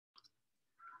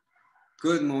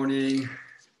Good morning,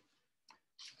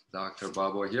 Dr.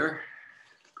 Babo here,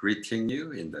 greeting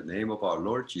you in the name of our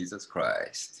Lord Jesus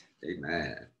Christ.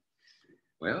 Amen.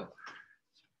 Well,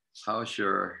 how's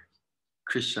your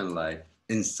Christian life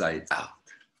inside out?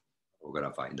 We're going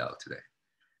to find out today.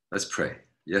 Let's pray.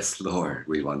 Yes, Lord,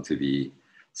 we want to be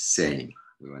sane.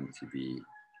 We want to be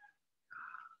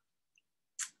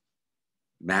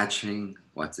matching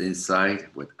what's inside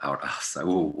with our outside.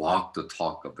 We'll walk the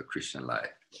talk of the Christian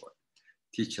life, Lord.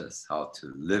 Teach us how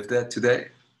to live that today.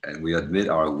 And we admit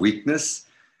our weakness.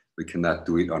 We cannot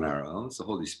do it on our own. So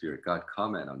Holy Spirit, God,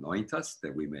 come and anoint us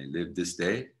that we may live this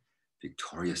day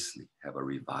victoriously, have a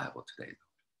revival today.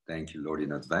 Thank you, Lord,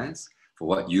 in advance for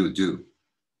what you do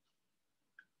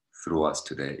through us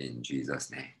today in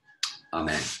Jesus' name.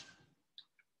 Amen.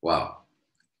 Wow.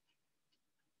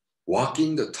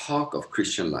 Walking the talk of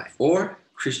Christian life, or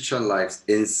Christian life's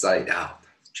inside out,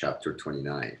 chapter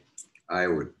 29. I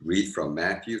would read from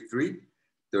Matthew 3,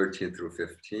 13 through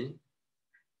 15.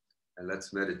 And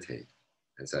let's meditate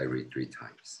as I read 3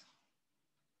 times.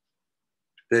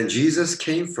 Then Jesus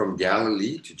came from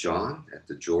Galilee to John at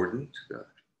the Jordan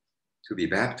to be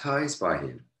baptized by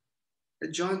him.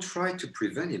 And John tried to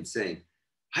prevent him, saying,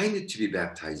 I need to be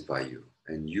baptized by you,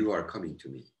 and you are coming to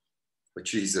me. But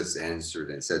Jesus answered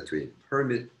and said to him,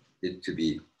 permit it to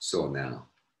be so now.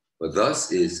 But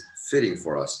thus is fitting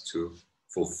for us to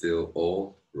fulfill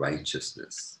all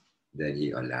righteousness. Then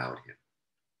he allowed him.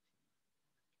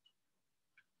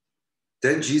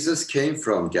 Then Jesus came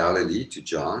from Galilee to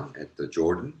John at the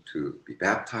Jordan to be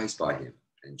baptized by him.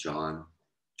 And John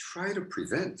tried to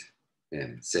prevent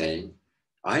him, saying,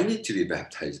 I need to be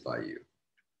baptized by you,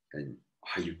 and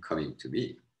are you coming to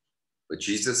me? But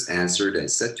Jesus answered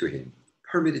and said to him,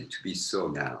 permit it to be so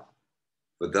now.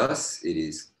 For thus it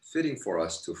is fitting for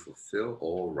us to fulfill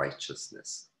all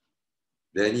righteousness.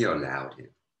 Then he allowed him.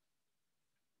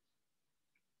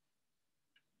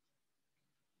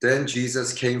 Then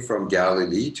Jesus came from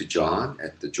Galilee to John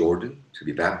at the Jordan to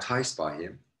be baptized by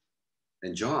him.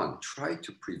 And John tried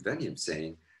to prevent him,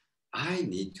 saying, I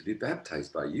need to be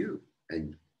baptized by you,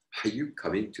 and are you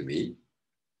coming to me?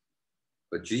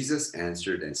 But Jesus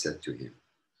answered and said to him,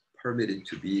 permit it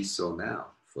to be so now,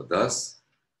 for thus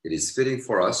it is fitting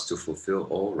for us to fulfill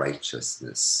all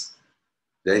righteousness.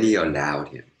 Then he allowed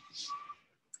him.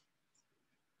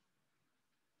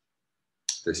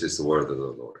 This is the word of the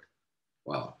Lord.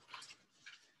 Wow.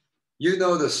 You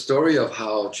know the story of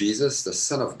how Jesus, the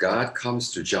Son of God,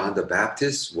 comes to John the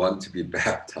Baptist, want to be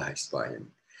baptized by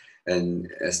him,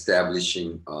 and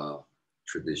establishing a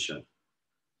tradition.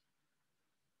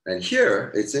 And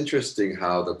here, it's interesting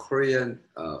how the Korean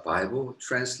Bible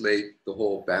translates the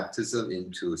whole baptism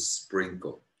into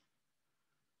sprinkle.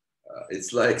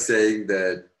 It's like saying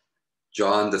that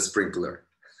John the Sprinkler.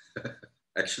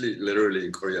 Actually, literally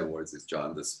in Korean words, it's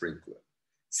John the Sprinkler.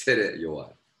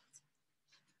 Cerritos.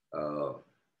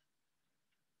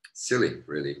 Silly,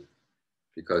 really,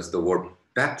 because the word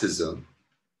baptism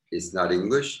is not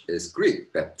English, it's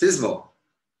Greek, baptismo.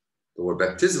 The word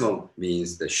baptismo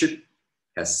means the ship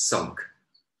has sunk,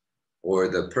 or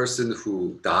the person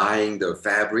who dyeing the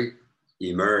fabric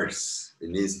immerse.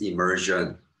 It means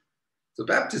immersion. So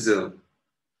baptism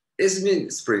is mean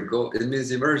sprinkle, it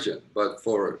means immersion, but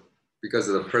because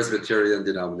of the Presbyterian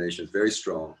denomination, very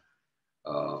strong.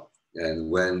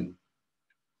 And when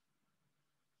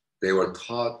they were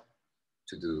taught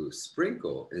to do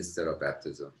sprinkle instead of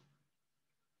baptism,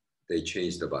 they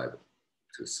changed the Bible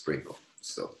to sprinkle.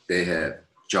 So they have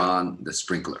John the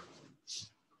Sprinkler.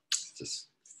 Just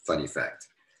funny fact.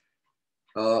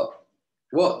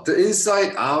 Well, the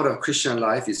inside out of Christian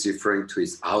life is referring to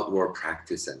its outward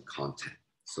practice and content.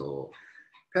 So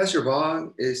Pastor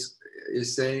Bong is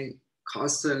saying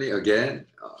constantly again,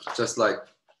 just like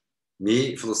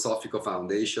me, philosophical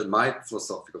foundation, my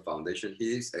philosophical foundation,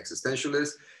 he is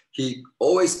existentialist. He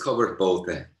always covered both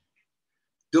ends.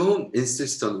 Don't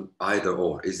insist on either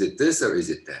or. Is it this or is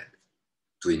it that?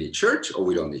 Do we need church or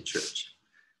we don't need church?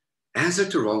 Answer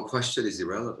to wrong question is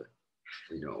irrelevant.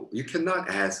 You know, you cannot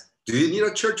ask, do you need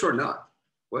a church or not?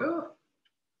 Well,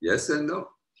 yes and no.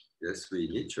 Yes, we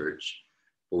need church,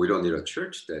 but we don't need a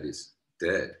church that is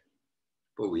dead.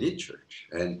 But we need church.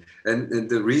 And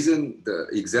the reason, the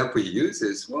example you use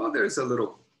is, well, there's a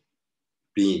little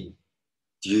bean.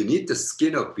 Do you need the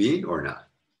skin of bean or not?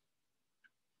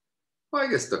 Well, I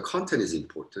guess the content is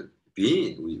important.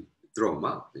 Bean, we throw them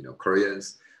out. You know,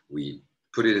 Koreans, we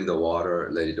put it in the water,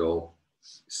 let it all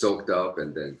soaked up,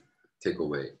 and then take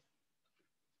away,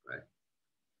 right?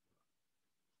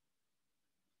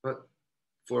 But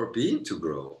for a bean to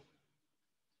grow,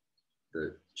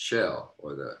 the shell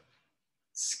or the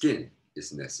skin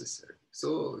is necessary.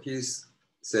 So he's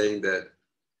saying that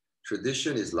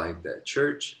tradition is like that.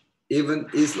 Church even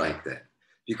is like that.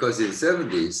 Because in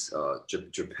 70s,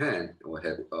 Japan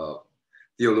had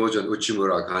theologian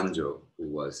Uchimura Kanjo, who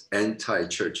was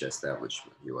anti-church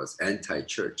establishment. He was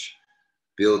anti-church,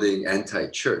 building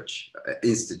anti-church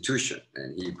institution.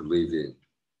 And he believed in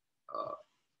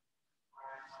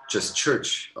just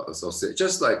church,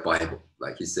 just like Bible.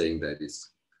 Like he's saying that it's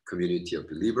community of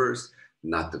believers,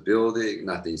 not the building,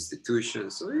 not the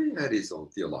institution. So he had his own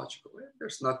theological.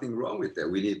 There's nothing wrong with that.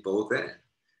 We need both ends.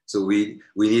 So we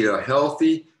need a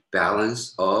healthy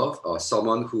balance of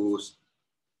someone who's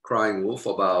crying wolf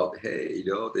about, hey, you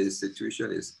know, the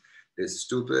institution is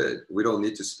stupid. We don't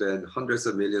need to spend hundreds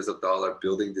of millions of dollars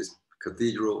building these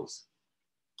cathedrals.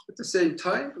 At the same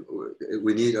time,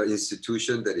 we need an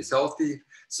institution that is healthy.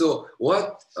 So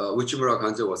what Uchimura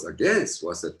Kanjo was against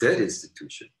was a dead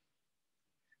institution.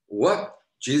 What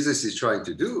Jesus is trying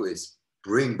to do is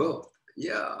bring both.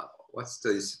 Yeah, what's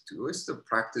the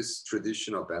practice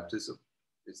tradition of baptism?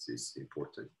 It's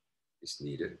important, it's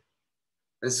needed.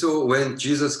 And so when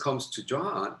Jesus comes to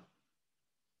John,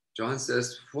 John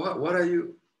says, what are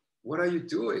you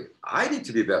doing? I need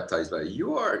to be baptized by you.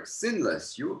 You are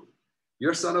sinless.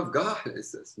 You're son of God. He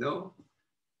says, no,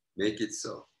 make it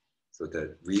so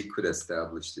that we could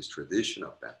establish this tradition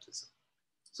of baptism.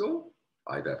 So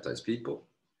I baptize people.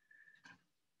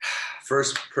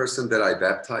 First person that I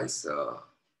baptized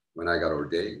when I got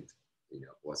ordained,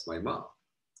 was my mom.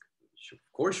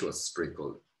 Of course, she was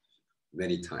sprinkled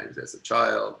many times as a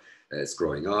child, as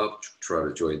growing up, trying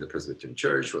to join the Presbyterian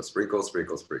Church. She was sprinkled,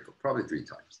 probably 3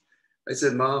 times. I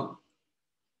said, Mom,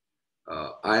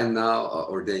 I am now an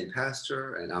ordained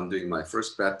pastor, and I'm doing my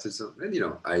first baptism. And,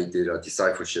 I did a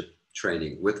discipleship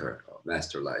training with her.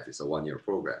 Master Life is a 1-year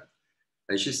program.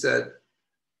 And she said,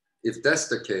 if that's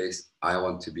the case, I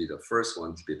want to be the first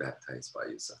one to be baptized by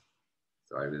you, son.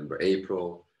 So I remember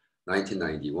April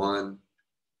 1991,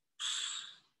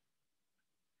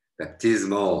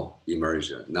 baptismal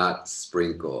immersion, not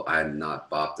sprinkle. I'm not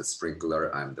Bob the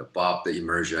sprinkler. I'm the Bob the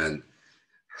immersion.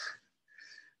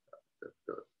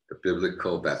 The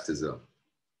biblical baptism,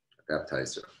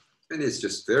 baptizer. And it's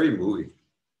just very moving.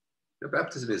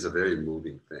 Baptism is a very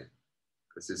moving thing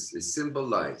because it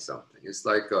symbolizes something. It's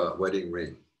like a wedding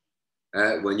ring.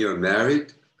 When you're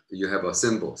married, you have a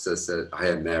symbol that says that I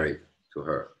am married to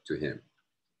her, to him,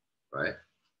 right?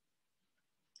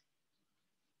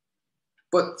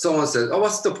 But someone says, oh,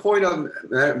 what's the point of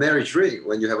marriage ring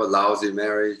when you have a lousy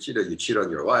marriage? You cheat on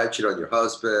your wife, cheat on your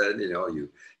husband, you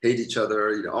hate each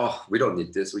other, oh, we don't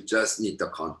need this. We just need the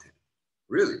content.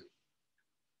 Really?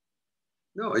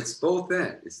 No, it's both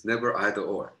ends. It's never either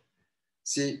or.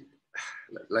 See,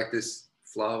 like this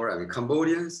flower,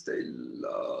 Cambodians, they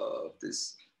love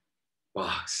this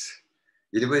box.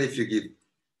 Even if you give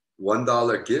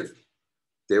 $1 gift,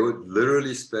 they would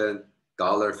literally spend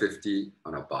 $1.50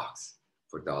 on a box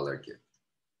for $1 gift.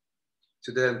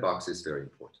 To them, box is very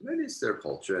important. And it's their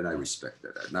culture, and I respect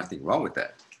that. There's nothing wrong with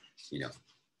that,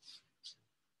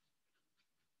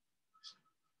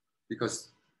 Because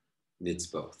it needs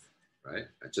both, right?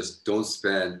 Just don't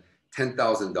spend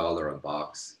 $10,000 on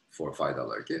box for a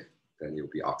 $5 gift. Then you'll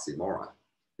be oxymoron.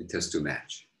 It has to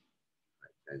match.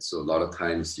 Right? And so a lot of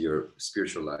times your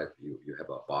spiritual life, you have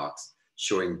a box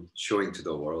showing to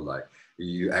the world, like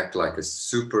you act like a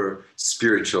super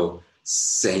spiritual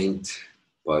saint,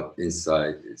 but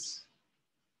inside is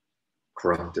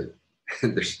corrupted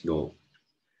and there's no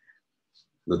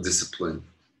discipline.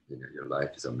 Your life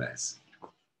is a mess,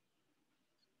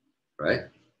 right?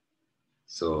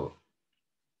 So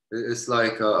it's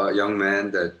like a young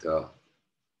man that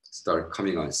started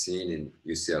coming on scene in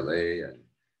UCLA and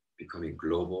becoming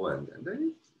global, and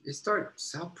then he started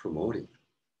self-promoting.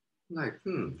 Like,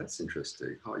 that's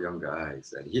interesting. How young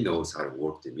guys, and he knows how to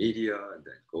work the media, and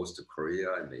then goes to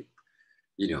Korea and make,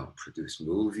 produce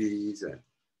movies.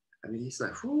 And he's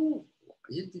like,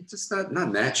 he's just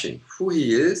not matching who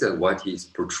he is and what he's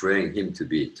portraying him to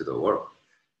be to the world.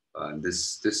 And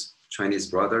this Chinese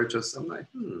brother I'm like,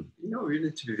 we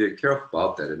need to be very careful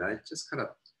about that. And I just kind of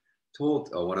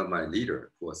told one of my leaders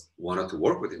who wanted to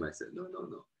work with him, I said, no,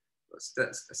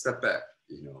 step back,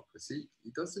 because he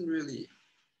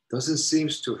doesn't seem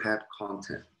to have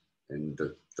content in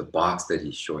the box that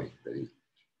he's showing, that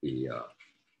he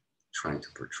trying to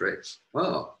portray.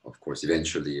 Well, of course,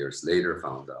 eventually years later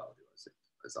found out he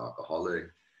was alcoholic,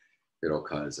 all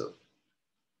kinds of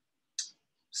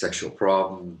sexual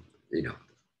problem,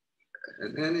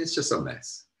 and it's just a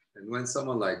mess. And when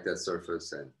someone like that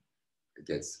surfaces and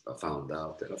gets found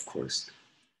out, then of course,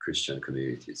 Christian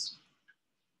communities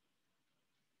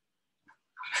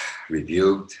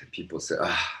rebuked. People say,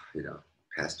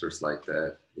 pastors like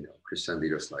that, Christian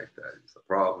leaders like that. It's a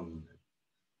problem.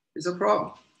 It's a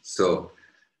problem. So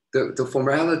the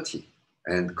formality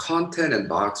and content and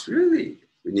box really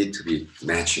need to be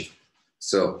matching.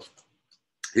 So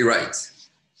he writes,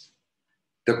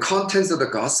 the contents of the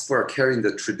gospel are carrying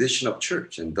the tradition of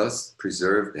church and thus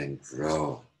preserved and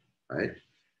grow, right?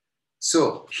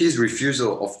 So his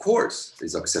refusal, of course,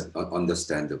 is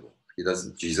understandable.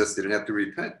 Jesus didn't have to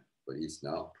repent, but he's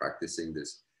now practicing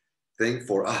this thing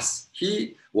for us.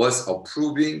 He was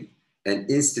approving an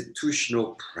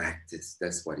institutional practice.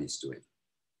 That's what he's doing.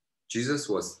 Jesus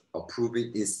was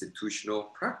approving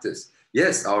institutional practice.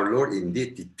 Yes, our Lord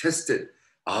indeed detested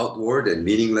outward and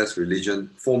meaningless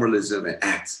religion, formalism, and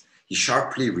acts. He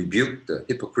sharply rebuked the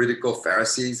hypocritical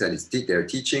Pharisees and their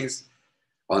teachings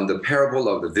on the parable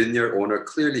of the vineyard owner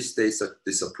clearly states a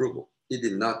disapproval. He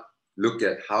did not look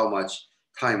at how much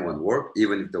time one worked,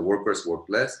 even if the workers worked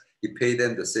less. He paid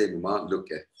them the same amount, look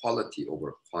at quality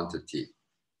over quantity,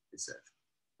 he said.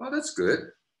 Well, that's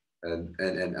good. And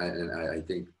I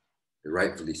think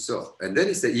rightfully so. And then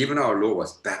he said, even our Lord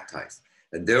was baptized.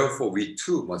 And therefore we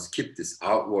too must keep this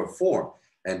outward form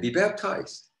and be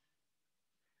baptized.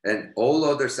 And all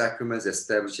other sacraments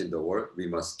established in the world, we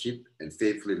must keep and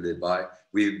faithfully live by.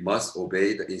 We must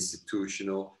obey the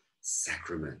institutional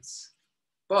sacraments.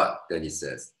 But then he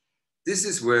says, this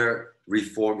is where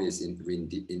reform is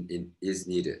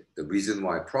needed. The reason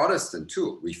why Protestant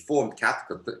too, Reformed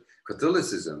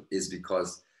Catholicism is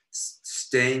because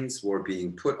stains were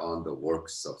being put on the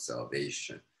works of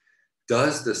salvation.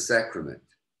 Does the sacrament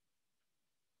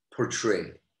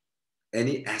portray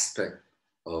any aspect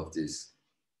of this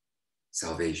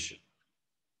salvation,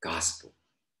 gospel,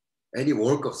 any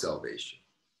work of salvation?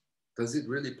 Does it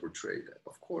really portray that?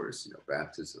 Of course,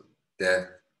 baptism, death,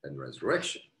 and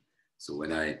resurrection. So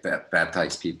when I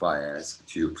baptize people, I ask,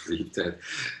 do you believe that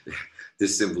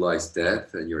this symbolizes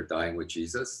death and you're dying with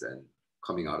Jesus, and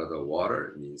coming out of the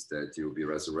water means that you'll be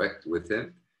resurrected with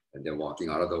him, and then walking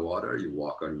out of the water, you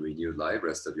walk on renewed life,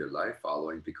 rest of your life,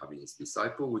 following, becoming his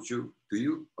disciple. Do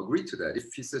you agree to that?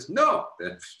 If he says no,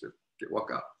 then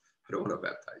walk out. I don't want to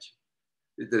baptize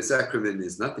you. The sacrament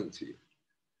means nothing to you.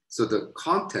 So the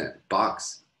content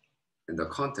box and the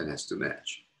content has to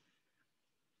match.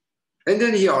 And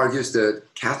then he argues that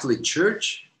Catholic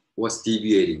Church was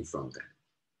deviating from that.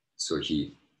 So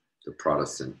the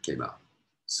Protestant came out.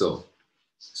 So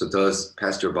does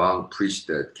Pastor Bang preach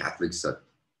that Catholics are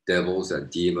devils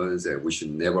and demons and we should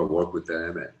never work with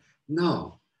them? And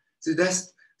no. See,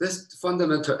 that's the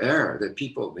fundamental error that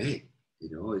people make.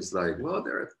 It's like, well,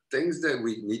 there are things that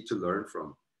we need to learn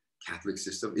from Catholic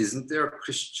system. Isn't there a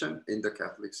Christian in the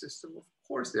Catholic system? Of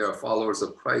course, there are followers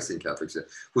of Christ in Catholic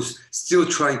system who's still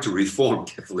trying to reform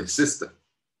Catholic system,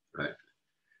 right?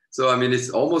 So, I mean, it's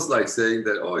almost like saying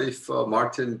that, if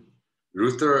Martin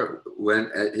Luther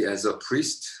went as a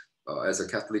priest, as a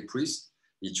Catholic priest,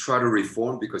 he tried to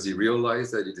reform because he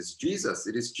realized that it is Jesus.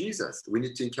 It is Jesus. We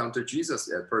need to encounter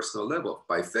Jesus at personal level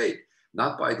by faith,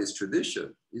 not by this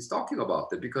tradition. He's talking about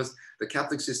that because the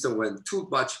Catholic system went too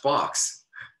much box,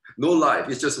 no life.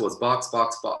 It just was box,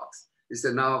 box, box. He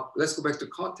said, now let's go back to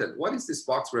content. What does this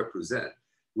box represent?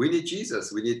 We need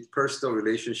Jesus. We need personal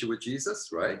relationship with Jesus,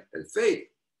 right? And faith.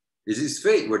 This is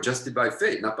faith. We're justified by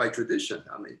faith, not by tradition.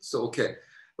 I mean, so, okay.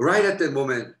 Right at that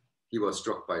moment, he was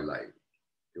struck by lightning.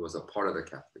 He was a part of the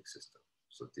Catholic system.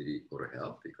 So did he go to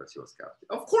hell because he was Catholic?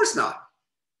 Of course not.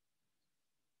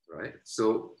 Right?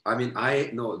 So, I mean,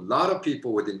 I know a lot of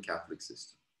people within Catholic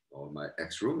system. Or my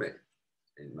ex-roommate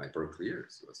in my Berkeley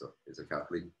years is a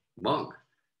Catholic monk.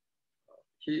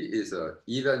 He is an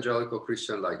evangelical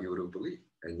Christian like you wouldn't believe.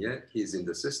 And yet he's in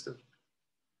the system.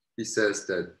 He says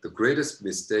that the greatest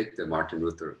mistake that Martin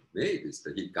Luther made is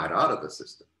that he got out of the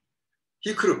system.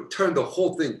 He could have turned the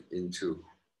whole thing into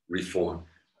reform,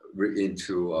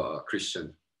 into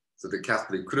Christian. So the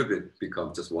Catholic could have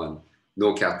become just one,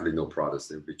 no Catholic, no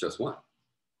Protestant, but just one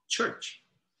church.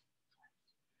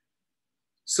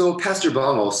 So Pastor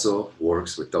Bang also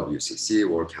works with WCC,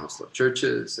 World Council of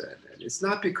Churches, and it's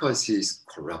not because he's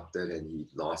corrupted and he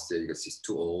lost it because he's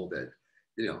too old and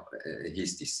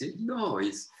he's deceived. No,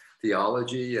 his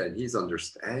theology and his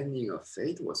understanding of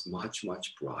faith was much,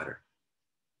 much broader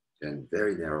than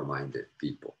very narrow-minded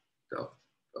people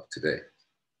of today.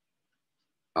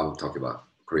 I'm talking about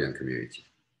Korean community.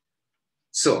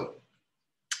 So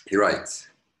he writes,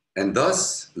 and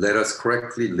thus let us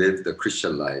correctly live the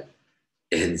Christian life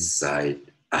inside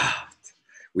out.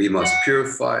 We must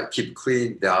purify, keep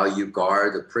clean, value,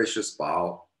 guard the precious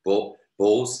bowls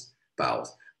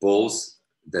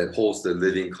that holds the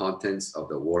living contents of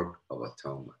the work of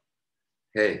atonement.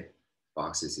 Hey,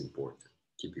 Box is important.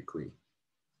 Keep it clean.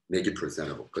 Make it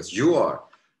presentable because you are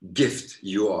gift.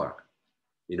 You are,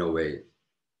 in a way,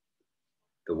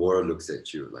 the world looks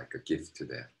at you like a gift to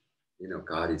them. You know,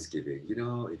 God is giving. You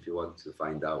know, if you want to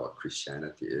find out what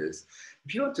Christianity is,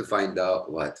 if you want to find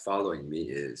out what following me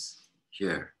is,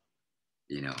 here,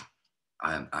 you know,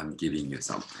 I'm giving you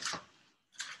something.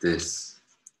 This,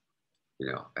 you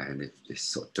know, and it's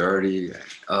so dirty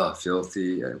and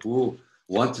filthy, and who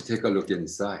want to take a look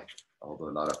inside? Although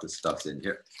a lot of good stuff's in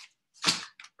here,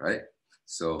 right?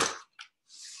 So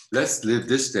let's live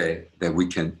this day that we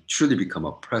can truly become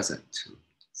a present to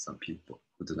some people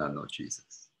who do not know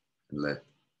Jesus, and let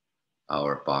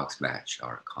our box match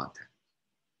our content.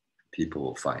 People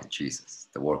will find Jesus,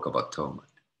 the work of atonement,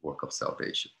 work of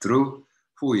salvation, through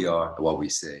who we are, what we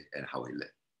say, and how we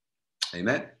live.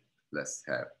 Amen? Let's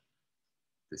have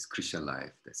this Christian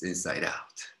life that's inside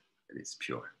out, that is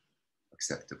pure,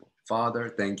 acceptable.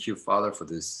 Father, thank you, Father, for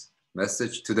this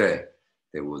message today.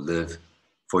 They will live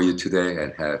for you today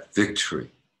and have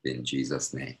victory in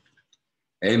Jesus' name.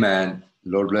 Amen.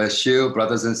 Lord bless you,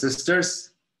 brothers and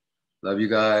sisters. Love you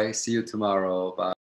guys. See you tomorrow. Bye.